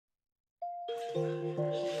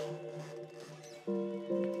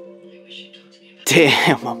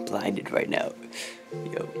Damn, I'm blinded right now.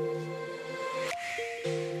 Yo.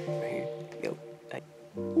 Right here. Yo.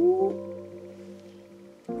 Ooh.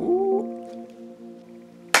 Ooh.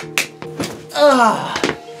 Ah.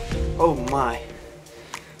 Oh my.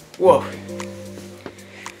 Whoa.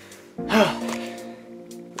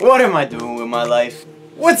 What am I doing with my life?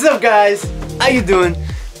 What's up, guys? How you doing?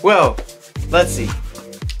 Well, let's see.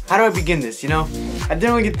 How do I begin this, you know? I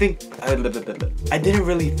didn't really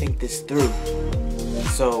think this through.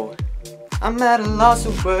 So, I'm at a loss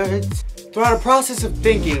of words. Throughout a process of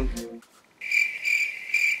thinking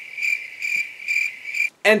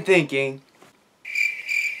and thinking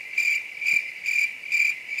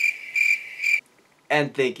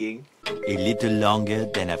and thinking. A little longer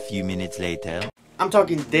than a few minutes later. I'm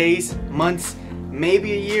talking days, months,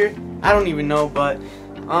 maybe a year. I don't even know, but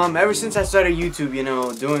ever since I started YouTube, you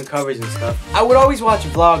know, doing covers and stuff, I would always watch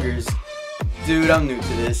vloggers. Dude, I'm new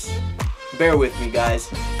to this. Bear with me, guys.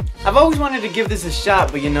 I've always wanted to give this a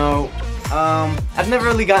shot, but you know, I've never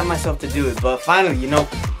really gotten myself to do it, but finally, you know,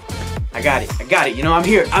 I got it, you know, I'm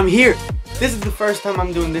here. This is the first time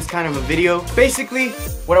I'm doing this kind of a video. Basically,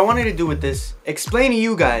 what I wanted to do with this, explain to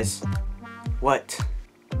you guys what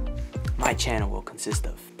my channel will consist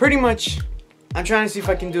of. Pretty much, I'm trying to see if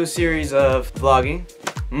I can do a series of vlogging.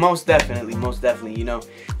 Most definitely, you know.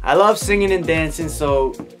 I love singing and dancing,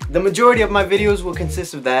 so the majority of my videos will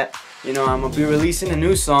consist of that. You know, I'm gonna be releasing a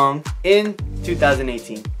new song in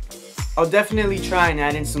 2018. I'll definitely try and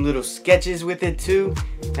add in some little sketches with it too.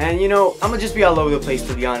 And you know, I'm gonna just be all over the place,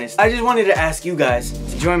 to be honest. I just wanted to ask you guys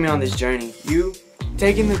to join me on this journey. You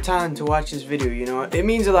taking the time to watch this video, you know, it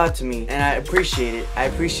means a lot to me and I appreciate it. I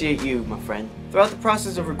appreciate you, my friend. Throughout the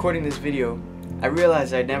process of recording this video, I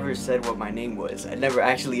realized I never said what my name was. I never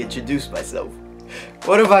actually introduced myself.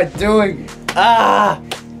 What am I doing?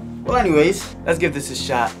 Well, anyways, let's give this a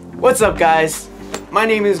shot. What's up, guys? My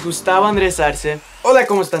name is Gustavo Andres Arce. Hola,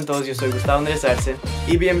 ¿cómo están todos? Yo soy Gustavo Andres Arce.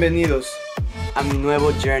 Y bienvenidos a mi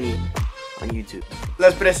nuevo journey on YouTube.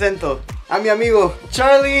 Les presento a mi amigo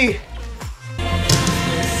Charlie.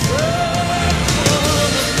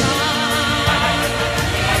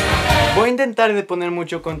 Voy a intentar de poner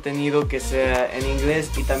mucho contenido que sea en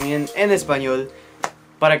inglés y también en español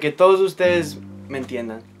para que todos ustedes me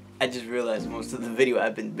entiendan. I just realized most of the video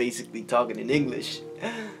I've been basically talking in English.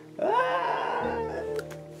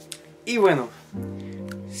 Y bueno,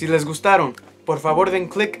 si les gustaron, por favor den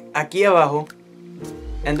click aquí abajo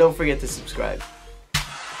and don't forget to subscribe.